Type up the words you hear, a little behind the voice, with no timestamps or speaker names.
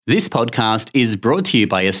This podcast is brought to you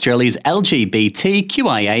by Australia's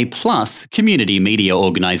LGBTQIA+ community media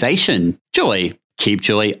organisation, Joy. Keep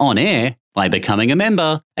Joy on air by becoming a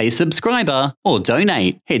member, a subscriber, or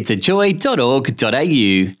donate. Head to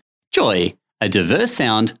joy.org.au. Joy, a diverse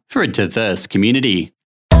sound for a diverse community.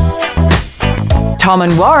 Tom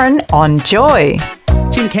and Warren on Joy.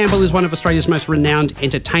 Tim Campbell is one of Australia's most renowned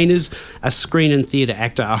entertainers, a screen and theatre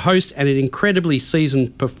actor, a host and an incredibly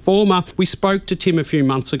seasoned performer. We spoke to Tim a few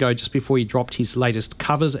months ago just before he dropped his latest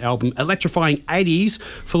covers album, Electrifying 80s,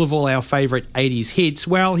 full of all our favourite 80s hits.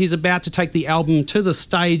 Well, he's about to take the album to the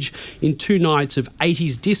stage in 2 nights of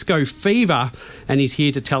 80s disco fever, and he's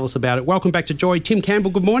here to tell us about it. Welcome back to Joy. Tim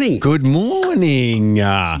Campbell, good morning. Good morning.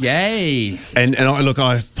 Yay. And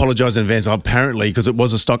I apologise in advance, apparently, because it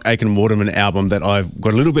was a Stock Aitken Waterman album that I've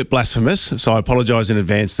got a little bit blasphemous, so I apologise in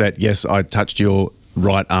advance that, yes, I touched your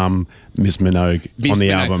right arm, Miss Minogue, on the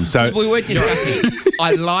album. So we were discussing.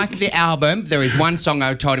 I like the album. There is one song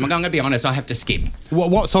I told him, I'm going to be honest, I have to skip.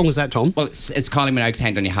 What song was that, Tom? Well, it's Kylie Minogue's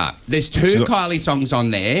Hand on Your Heart. There's 2 Kylie songs on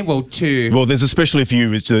there. Well, 2. Well, there's especially for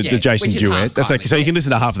you, it's the Jason duet. That's Kylie, okay. So you can listen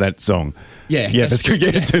to half of that song. Yeah, that's good.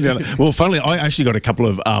 Well, funnily, I actually got a couple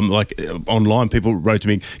of online people wrote to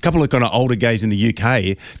me. A couple of kind of older gays in the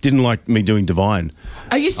UK didn't like me doing Divine.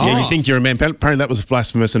 Are you serious? Yeah, you think you're a man. Apparently, that was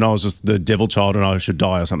blasphemous, and I was just the devil child, and I should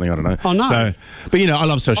die or something. I don't know. Oh no! So, but I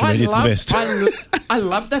love social media. It's the best. I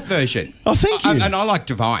love that version. Oh, thank you. And I like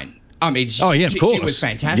Divine. I mean, of course. She was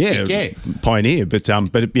fantastic. Yeah, pioneer. But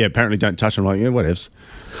apparently, don't touch them. Like, whatevs.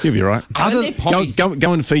 You'll be right.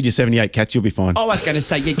 Go and feed your 78 cats. You'll be fine. I was going to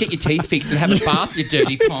say, get your teeth fixed and have a bath, you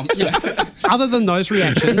dirty pom. Other than those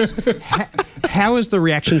reactions, how has the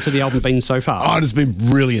reaction to the album been so far? Oh, it's been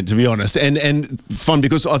brilliant, to be honest, and fun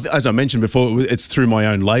because, as I mentioned before, it's through my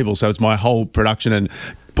own label, so it's my whole production, and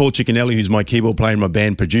Paul Ciccinelli, who's my keyboard player in my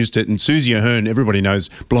band, produced it, and Susie Ahern, everybody knows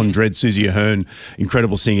Blonde Dread, Susie Ahern,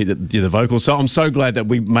 incredible singer, the vocals. So I'm so glad that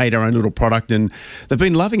we made our own little product, and they've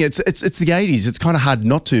been loving it. It's the 80s. It's kind of hard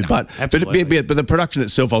not to, but the production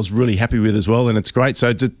itself I was really happy with as well, and it's great.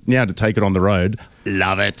 So now to take it on the road,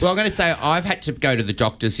 love it. Well, I'm going to say I've had to go to the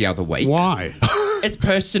doctors the other week. Why? It's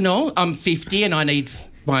personal. I'm 50 and I need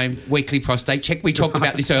my weekly prostate check. We talked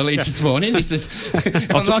about this earlier this morning. This is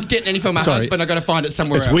I'm not getting any from my husband. I've got to find it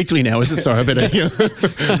somewhere else. It's weekly now, is it? Sorry, I better.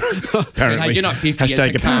 Apparently. So, you're not 50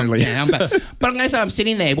 Hashtag yet, so calm apparently. down. But I'm going to say I'm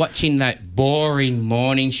sitting there watching that boring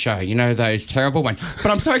morning show, those terrible ones.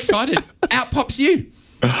 But I'm so excited. Out pops you.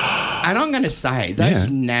 And I'm going to say,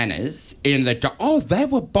 those nanas in the... they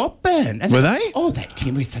were bopping. Were they? Oh, that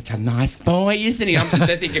Tim is such a nice boy, isn't he? I'm sitting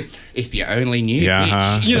there thinking, if you only knew,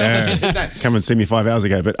 Yeah, bitch. No. Come and see me 5 hours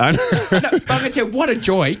ago, but... But I'm going to tell you, what a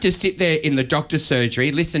joy to sit there in the doctor's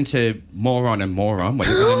surgery, listen to Moron and Moron,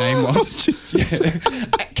 whatever the name was.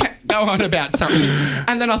 Go on about something.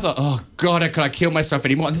 And then I thought, oh, God, could I kill myself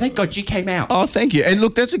anymore? And thank God you came out. Oh, thank you. And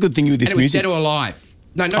look, that's a good thing with this and it was music. Dead or Alive.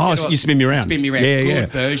 No, not you spin me around. Spin me around. Good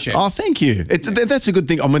version. Oh, thank you. That's a good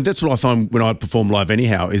thing. I mean, that's what I find when I perform live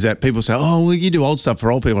anyhow, is that people say, oh, well, you do old stuff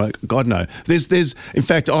for old people. Like, God, no. There's. In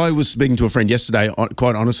fact, I was speaking to a friend yesterday,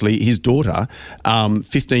 quite honestly, his daughter,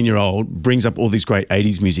 15-year-old, brings up all this great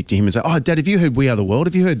 80s music to him and say, oh, Dad, have you heard We Are the World?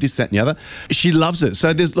 Have you heard this, that and the other? She loves it. So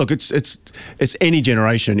it's any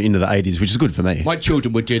generation into the 80s, which is good for me. My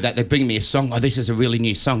children would do that. They'd bring me a song. Oh, this is a really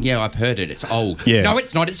new song. Yeah, I've heard it. It's old. Yeah. No,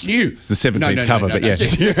 it's not. It's new. It's the 17th cover, but yes.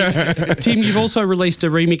 Tim, you've also released a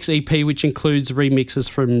remix EP which includes remixes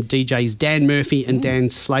from DJs Dan Murphy and Dan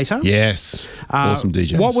Slater. Yes, awesome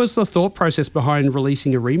DJs. What was the thought process behind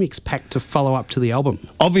releasing a remix pack to follow up to the album?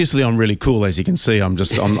 Obviously, I'm really cool, as you can see. I am.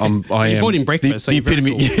 bought in breakfast. The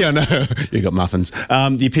epitome. Cool. Yeah, I know. You got muffins.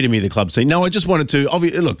 The epitome of the club scene. No, I just wanted to.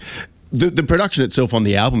 Look. The production itself on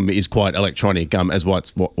the album is quite electronic, as why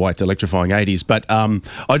it's electrifying 80s. But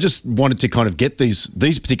I just wanted to kind of get these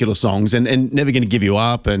particular songs and Never Gonna Give You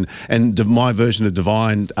Up and my version of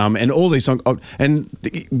Divine and all these songs. And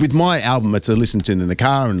with my album, it's a listen to in the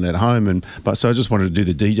car and at home. So I just wanted to do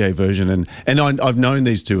the DJ version. And I've known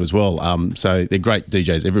these two as well. So they're great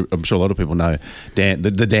DJs. I'm sure a lot of people know Dan,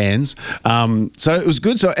 the Dans. So it was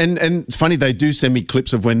good. So and it's funny, they do send me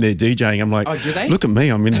clips of when they're DJing. I'm like, oh, do they? Look at me,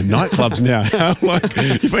 I'm in the nightclubs now. I'm like,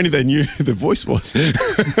 if only they knew who the voice was.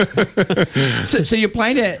 So you're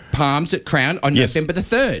playing at Palms at Crown on November the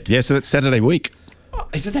 3rd? Yeah, so that's Saturday week.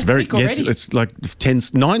 Is it that It's very, quick already? it's like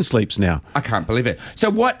 9 sleeps now. I can't believe it. So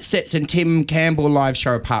what sets a Tim Campbell live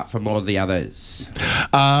show apart from all of the others?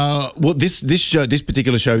 Well, this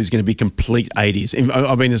particular show is going to be complete 80s.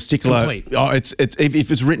 I mean, a stickler. Complete.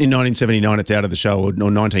 If it's written in 1979, it's out of the show, or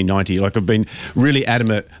 1990. Like, I've been really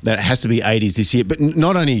adamant that it has to be 80s this year. But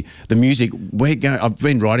not only the music, I've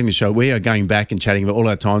been writing the show. We are going back and chatting about all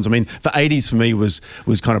our times. I mean, for 80s for me was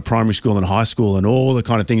kind of primary school and high school and all the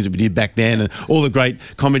kind of things that we did back then, and all the great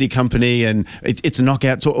comedy company, and it's a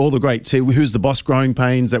knockout to all the great. See, Who's the Boss, Growing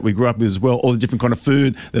Pains that we grew up with as well. All the different kind of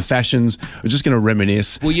food, the fashions. We're just going to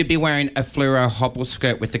reminisce. Will you be wearing a fluoro hobble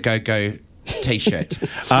skirt with a go-go T-shirt,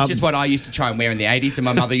 which is what I used to try and wear in the 80s, and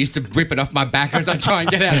my mother used to rip it off my back as I try and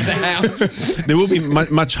get out of the house. There will be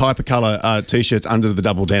much hypercolour T-shirts under the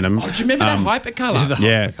double denim. Oh, do you remember that hypercolour?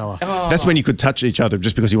 Yeah, that's when you could touch each other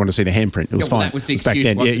just because you want to see the handprint. It was Yeah, well, fine. that was the back excuse,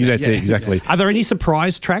 then. wasn't Yeah, it? that's Yeah. it, exactly. Are there any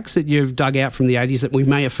surprise tracks that you've dug out from the 80s that we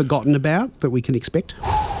may have forgotten about that we can expect?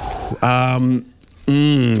 I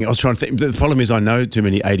was trying to think. The problem is I know too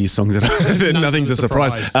many 80s songs that nothing's a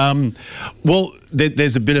surprise. Well,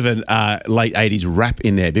 there's a bit of a late 80s rap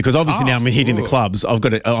in there because obviously now I'm hitting the clubs. I'm a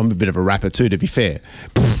bit of a rapper too, to be fair.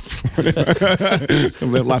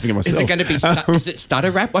 I'm laughing at myself. Is it going to be is it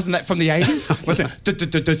stutter rap? Wasn't that from the 80s? Was it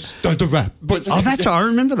stutter rap? Oh, that's I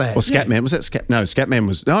remember that. Or Scatman. Was that Scat? No, Scatman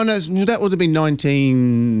was... No, that would have been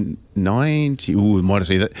 1990. Ooh, might have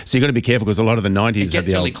seen that. So you've got to be careful because a lot of the 90s had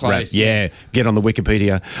the really old close, rap. Yeah, get on the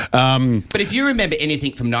Wikipedia. But if you remember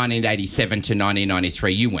anything from 1987 to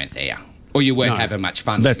 1993, you weren't there. Or you weren't having much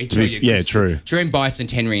fun. That- let me tell you, 'cause yeah, true. During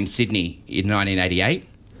Bicentenary in Sydney in 1988,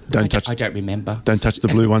 I don't remember. Don't touch the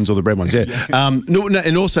blue ones or the red ones. Yeah. No,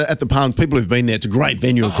 and also at the Palms, people who've been there, it's a great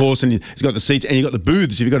venue, of course, and it's got the seats and you've got the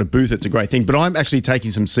booths. If you've got a booth, it's a great thing. But I'm actually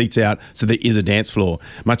taking some seats out so there is a dance floor.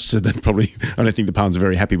 Much to the probably, I don't think the Palms are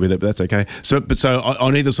very happy with it, but that's okay. So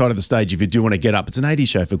on either side of the stage, if you do want to get up, it's an 80s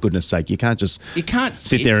show for goodness sake. You can't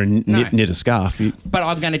sit there and knit a scarf. But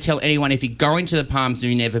I'm going to tell anyone, if you're going to the Palms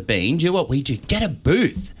and you've never been, do what we do. Get a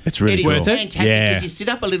booth. It's really It is cool. fantastic Yeah. because you sit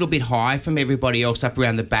up a little bit high from everybody else up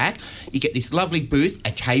around the back. You get this lovely booth, a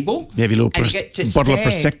table. You have your little and you get to bottle of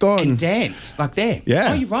stand Prosecco and and- dance like there. Yeah.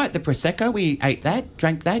 Oh, you're right. The Prosecco, we ate that,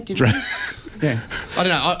 drank that, didn't we? Yeah. I don't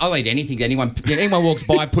know. I'll eat anything. Anyone walks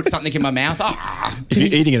by, put something in my mouth. If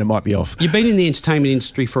you're eating it, it might be off. You've been in the entertainment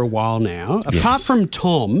industry for a while now. Apart from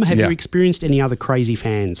Tom, have Yeah. you experienced any other crazy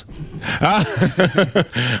fans?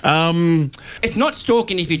 It's not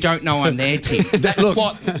stalking if you don't know I'm there, Tim. That's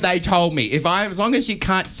what they told me. As long as you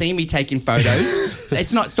can't see me taking photos,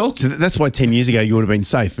 it's not stalking. So that's why 10 years ago you would have been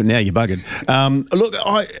safe, but now you're buggered. Look,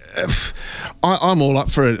 I'm all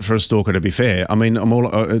up for a stalker. To be fair, I mean, I'm all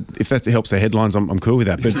if that helps the headlines, I'm cool with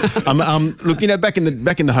that. But look, back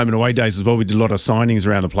in the home and away days as well, we did a lot of signings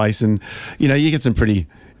around the place, and you get some pretty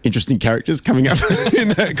interesting characters coming up in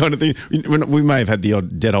that kind of thing. We may have had the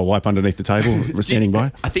odd dead old wipe underneath the table standing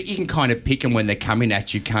by. I think you can kind of pick them when they're coming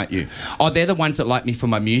at you, can't you? Oh, they're the ones that like me for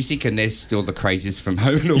my music, and they're still the craziest from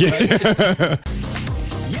home and away.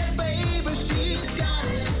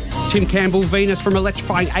 Tim Campbell, Venus from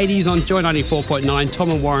Electrifying 80s on Joy 94.9. Tom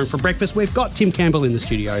and Warren for breakfast. We've got Tim Campbell in the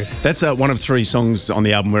studio. That's one of 3 songs on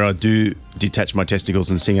the album where I do detach my testicles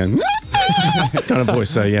and sing a kind of voice.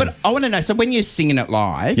 So yeah. But I want to know, so when you're singing it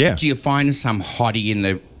live, Yeah. do you find some hottie in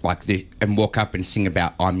and walk up and sing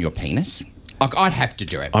about I'm your penis? Like, I'd have to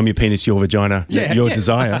do it. I'm your penis, your vagina, your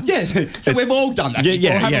desire. Yeah, so we've all done that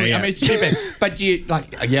Yeah, before, haven't we? yeah. I mean, it's stupid. But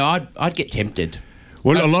I'd get tempted.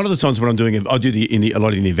 Well, a lot of the times when I'm doing it, I do a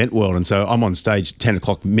lot in the event world, and so I'm on stage 10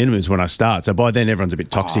 o'clock minimum is when I start. So by then everyone's a bit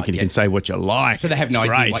toxic, and you can say what you like. So they have no It's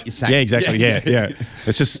idea great. what you're saying. Yeah, exactly. Yeah.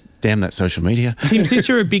 It's just damn that social media. Tim, since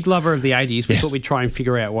you're a big lover of the 80s, we Yes. thought we'd try and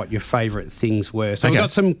figure out what your favourite things were. So we've Okay. got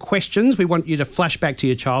some questions. We want you to flash back to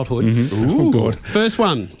your childhood. Oh God. First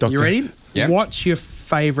one. Doctor. You ready? Yeah. What's your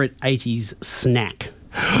favourite 80s snack?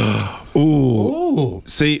 Ooh.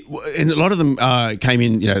 See, and a lot of them came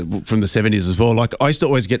in, from the 70s as well. Like I used to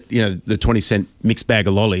always get, the 20-cent mixed bag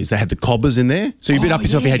of lollies. They had the cobbers in there. So you bit up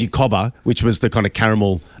yourself, you had your cobber, which was the kind of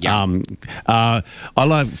caramel. Yeah. I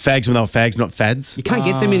love fags when they were fags, not fads. You can't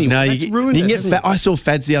get them anymore. No, That's ruined you can it, get hasn't it? I saw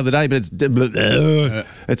fads the other day, but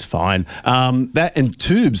it's fine. That and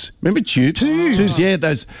tubes. Remember tubes? Tubes, yeah,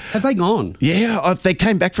 those. Have they gone? Yeah, they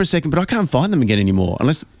came back for a second, but I can't find them again anymore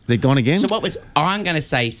unless they're gone again. So I'm going to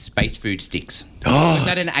say space food sticks. Oh. Was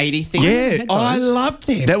that an 80 thing? Yeah. I loved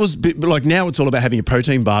them. That was like now it's all about having a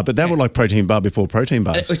protein bar, but they were like protein bar before protein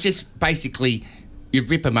bars. It was just basically You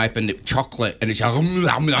rip them open, the chocolate, and it's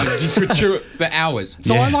just chew it for hours.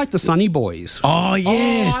 So I like the Sunny Boys. Oh,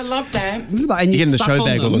 yes. Oh, I love that. And you get in the suck show on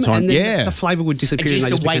bag all the them, time. And then Yeah. the flavour would And disappear. you And used they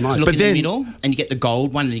to just wait became to ice. look But in then- the middle, and you get the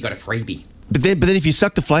gold one, and you got a freebie. But then if you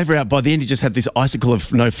suck the flavour out, by the end you just had this icicle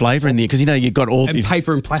of no flavour in there because you got all And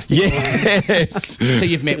paper and plastic. Yes. So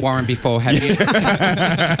you've met Warren before, have you?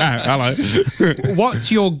 Hello.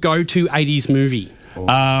 What's your go-to 80s movie?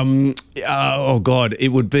 Oh God, it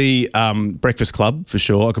would be Breakfast Club for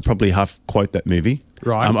sure. I could probably half quote that movie.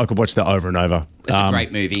 Right. I could watch that over and over. It's a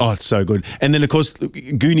great movie. Oh, it's so good. And then of course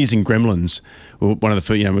Goonies and Gremlins were one of the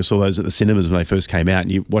first. We saw those at the cinemas when they first came out,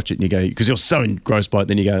 and you watch it and you go because you're so engrossed by it.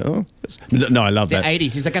 Then you go, oh, no, I love The that.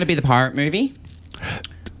 80s. Is that going to be the pirate movie?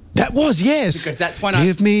 That was yes. Because that's when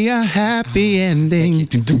Give me a happy ending.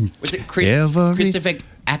 Was it Every- Christopher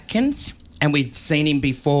Atkins? And we've seen him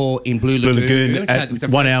before in Blue Blue Lagoon. Lagoon So at it was the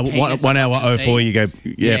 1 first hour, penis 1 hour I've 04. seen. You go,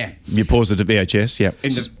 Yeah. You pause it to VHS. Yeah.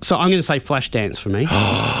 In the- So I'm going to say Flashdance for me.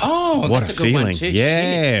 oh, What that's a a good feeling! one too. Shit.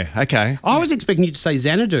 Yeah. Okay. I was expecting you to say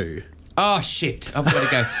Xanadu. Oh shit! I've got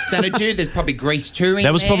to go. Xanadu. There's probably Grease 2 in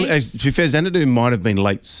That was there. probably, to be fair, Xanadu might have been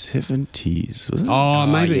late 70s, wasn't it? Oh,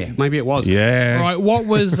 maybe yeah. maybe it was. Yeah. All right. What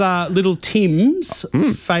was Little Tim's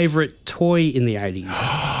favourite toy in the 80s?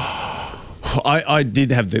 I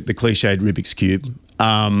did have the cliched Rubik's Cube,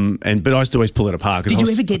 but I used to always pull it apart. 'cause Did I you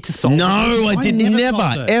was- ever get to solve it? No, I did never solved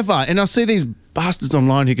never, it. ever. And I see these bastards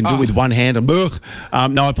online who can do it with one hand. And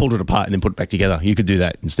no, I pulled it apart and then put it back together. You could do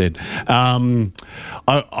that instead.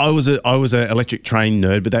 I was an electric train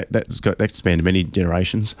nerd, but that spanned many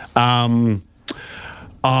generations.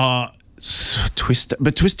 Twister,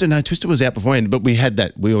 but Twister was out beforehand. But we had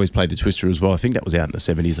that. We always played the Twister as well. I think that was out in the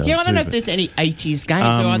 70s. though, Yeah, I don't too, know if but- there's any 80s games.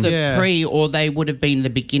 They're either Yeah. pre or they would have been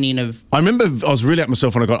the beginning of. I remember I was really up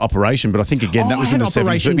myself when I got Operation, but I think again that Oh, was I in the had 70s.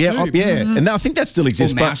 Operation But yeah, too. yeah, and I think that still Or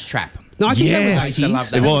exists. But Mousetrap. No, I think Yes. that was I used to 80s. love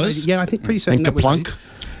that. It was. Yeah, I think pretty certain And that was Kaplunk. 80s.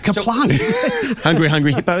 Kaplunk.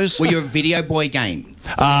 Hungry Hippos. Were you a video boy game?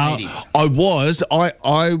 I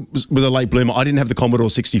was with a late bloomer. I didn't have the Commodore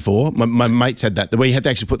 64. My mates had that. Where you had to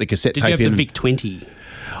actually put the cassette Did you tape have in. the VIC 20?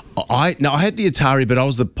 I had the Atari, but I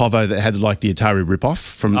was the povo that had like the Atari rip-off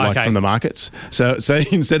from Okay. from the markets. So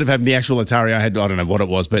instead of having the actual Atari, I had, I don't know what it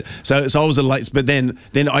was, but so I was a late. But then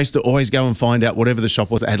I used to always go and find out whatever the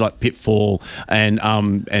shop was that had like Pitfall and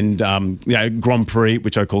Grand Prix,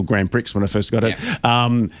 which I called Grand Prix when I first got it.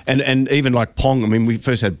 And even like Pong. I mean, we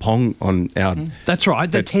first had Pong on our. That's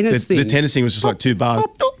right, the tennis thing. The tennis thing was just like 2 bars.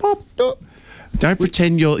 Don't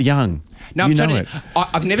pretend you're young. No, I'm you know trying it. to.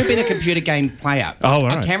 I've never been a computer game player. Oh, all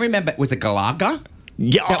I right. can't remember. Was it Galaga?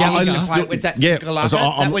 Yeah, That one you can play- was that Galaga?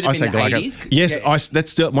 That would have been the Galaga. 80s? Yes, Yeah.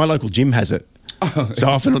 that's still my local gym has it. So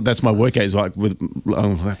often that's my workout is like with that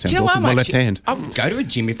sounds Do you know awful, what? my left hand. I would go to a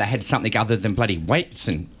gym if they had something other than bloody weights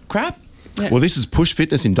and crap. Yeah. Well, this is Push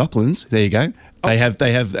Fitness in Docklands. There you go. They have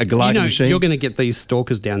a Galaga You know, machine. you're going to get these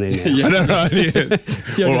stalkers down there now. I know,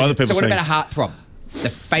 right? Yeah. Or other people. So what saying, about a heartthrob? The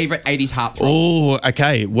favourite 80s heartthrob? Oh,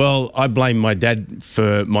 okay. Well, I blame my dad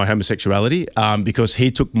for my homosexuality because he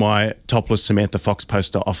took my topless Samantha Fox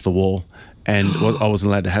poster off the wall, and I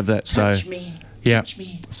wasn't allowed to have that. Touch so, me. yeah. Touch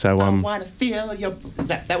me. So, I want to feel your.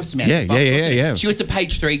 That was Samantha Yeah, Fox, yeah, wasn't it? yeah. She was the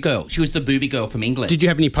page 3 girl. She was the booby girl from England. Did you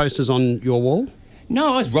have any posters on your wall?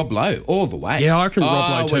 No, I was Rob Lowe all the way. Yeah, I reckon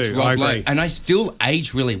Rob Lowe was too. Rob I Lowe. agree. And I still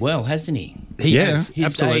aged really well, hasn't he? He Yeah. has, He's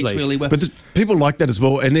absolutely. aged really well. But people like that as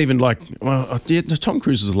well, and even like, Tom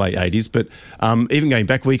Cruise was late 80s, but even going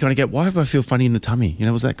back, where you kind of get, why do I feel funny in the tummy? You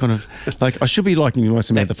know, was that kind of like I should be liking my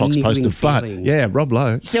Samantha Fox niggling poster, but feeling. yeah, Rob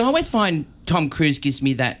Lowe. See, I always find Tom Cruise gives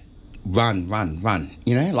me that run.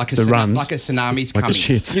 You know, like The runs. like a tsunami's Like the coming.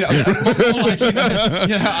 shits. You know,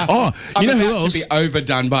 like, Oh, I'm you know who about else? to be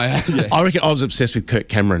overdone by. Yeah. I reckon I was obsessed with Kirk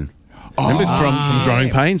Cameron. Remember from Growing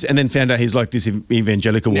Pains, and then found out he's like this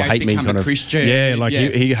evangelical, will Now he's hate me become kind a of Christian. Yeah, like Yeah.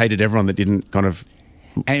 He hated everyone that didn't kind of.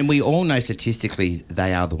 And we all know statistically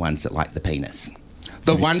they are the ones that like the penis.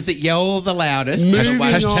 The ones that yell the loudest. are the Moving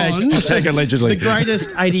ones- on. Hashtag allegedly. The greatest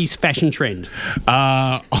 80s fashion trend.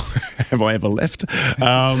 Have I ever left?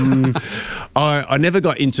 I never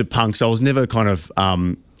got into punk, so I was never kind of.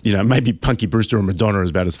 Maybe Punky Brewster or Madonna is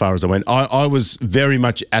about as far as I went. I was very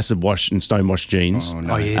much acid wash and stone wash jeans.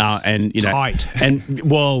 Oh, yes. And Tight. And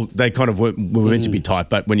well, they kind of were meant to be tight,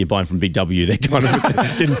 but when you buy them from Big W, they kind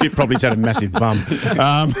of didn't fit properly. It's had a massive bum.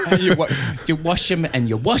 you wash them and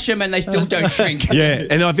you wash them and they still don't shrink. Yeah,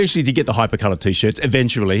 and I eventually did get the hypercolour t-shirts.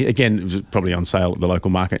 Eventually, again, it was probably on sale at the local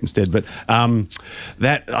market instead. But I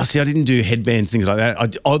didn't do headbands, things like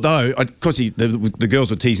that. Although, of course, the girls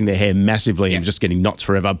were teasing their hair massively and just getting knots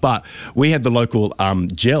forever. sauna, but we had the local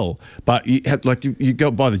gel. But you had you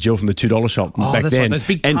go buy the gel from the $2 shop back that's then. right, those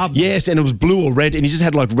big and tubs. yes, and it was blue or red, and you just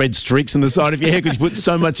had like red streaks in the side of your hair because you put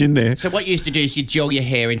so much in there. So what you used to do is you gel your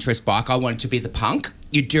hair into a spike. I wanted to be the punk.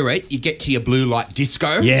 You do it. You get to your blue light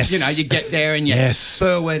disco. Yes. You know, you get there and you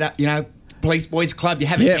burr it up, you know, Police Boys Club. You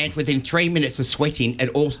have a dance within 3 minutes of sweating. It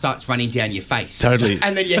all starts running down your face. Totally.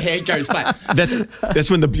 And then your hair goes flat. That's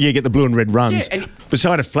when you get the blue and red runs. Yeah, and-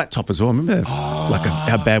 Beside a flat top as well. Remember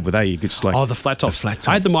how bad were they? You could just like the flat top. flat top.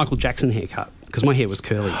 I had the Michael Jackson haircut because my hair was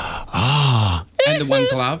curly. And the one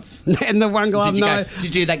glove. And the one glove, Did you no. did you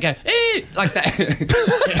do that? Go like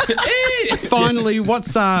that. Finally,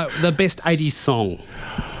 what's the best 80s song?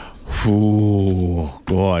 Ooh,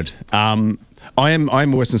 God. I'm a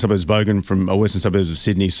Western Suburbs bogan from Western Suburbs of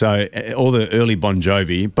Sydney, so all the early Bon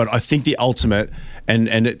Jovi, but I think the ultimate, and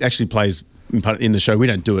it actually plays in the show, we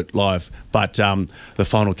don't do it live, but the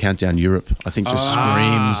Final Countdown Europe, I think just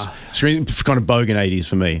screams kind of bogan 80s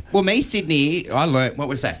for me. Well, me, Sydney, I learnt, what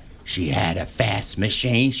was that? She had a fast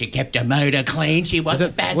machine. She kept her motor clean. She was a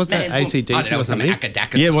fast was that man's woman. AC/DC I don't know, or some something?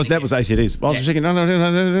 acadacca Yeah, something. that was ACDs. I was thinking,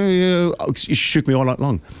 no, you shook me all night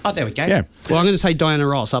long. Oh, there we go. Yeah. Well, I'm going to say Diana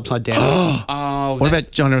Ross, Upside Down. Oh, What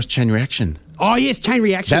about John Ross Chain Reaction? Oh, yes, Chain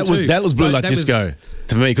Reaction That was Blue Light That was- Disco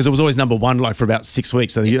to me because it was always number one like for about 6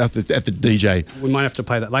 weeks. So you have to at the DJ. We might have to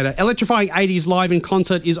play that later. Electrifying 80s Live in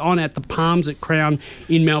Concert is on at the Palms at Crown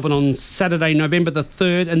in Melbourne on Saturday, November the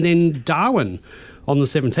 3rd, and then Darwin on the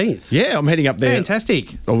 17th. Yeah, I'm heading up there.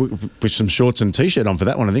 Fantastic. With some shorts and t-shirt on for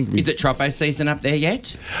that one, I think. is it Tropo season up there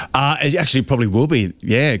yet? It actually probably will be.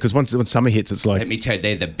 Yeah, because once summer hits, it's like. Let me tell you,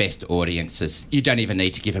 they're the best audiences. You don't even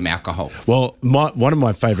need to give them alcohol. Well, one of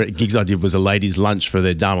my favourite gigs I did was a ladies' lunch for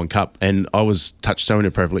their Darwin Cup, and I was touched so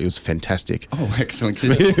inappropriately. It was fantastic. Oh, excellent. Put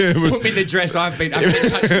me in the dress I've been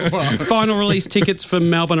touched for a while. Final release tickets for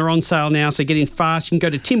Melbourne are on sale now, so get in fast. You can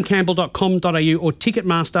go to timcampbell.com.au or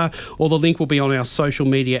Ticketmaster, or the link will be on our social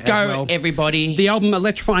media Go, as well. everybody. The album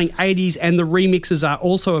Electrifying 80s and the remixes are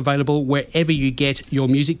also available wherever you get your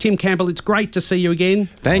music. Tim Campbell, it's great to see you again.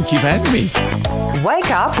 Thank you for having me.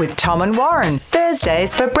 Wake up with Tom and Warren,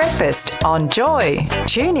 Thursdays for breakfast on Joy.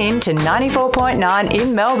 Tune in to 94.9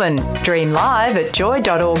 in Melbourne. Stream live at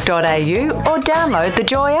joy.org.au or download the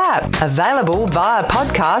Joy app. Available via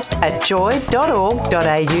podcast at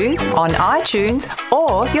joy.org.au, on iTunes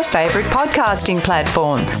or your favourite podcasting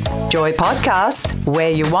platform. Joy Podcasts,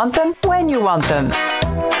 where you want them, when you want them.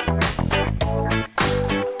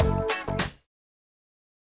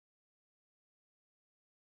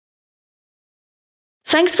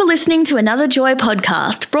 Thanks for listening to another Joy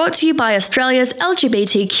podcast brought to you by Australia's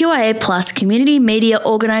LGBTQIA+ community media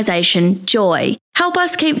organisation, Joy. Help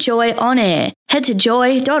us keep Joy on air. Head to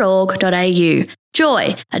joy.org.au.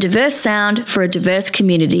 Joy, a diverse sound for a diverse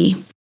community.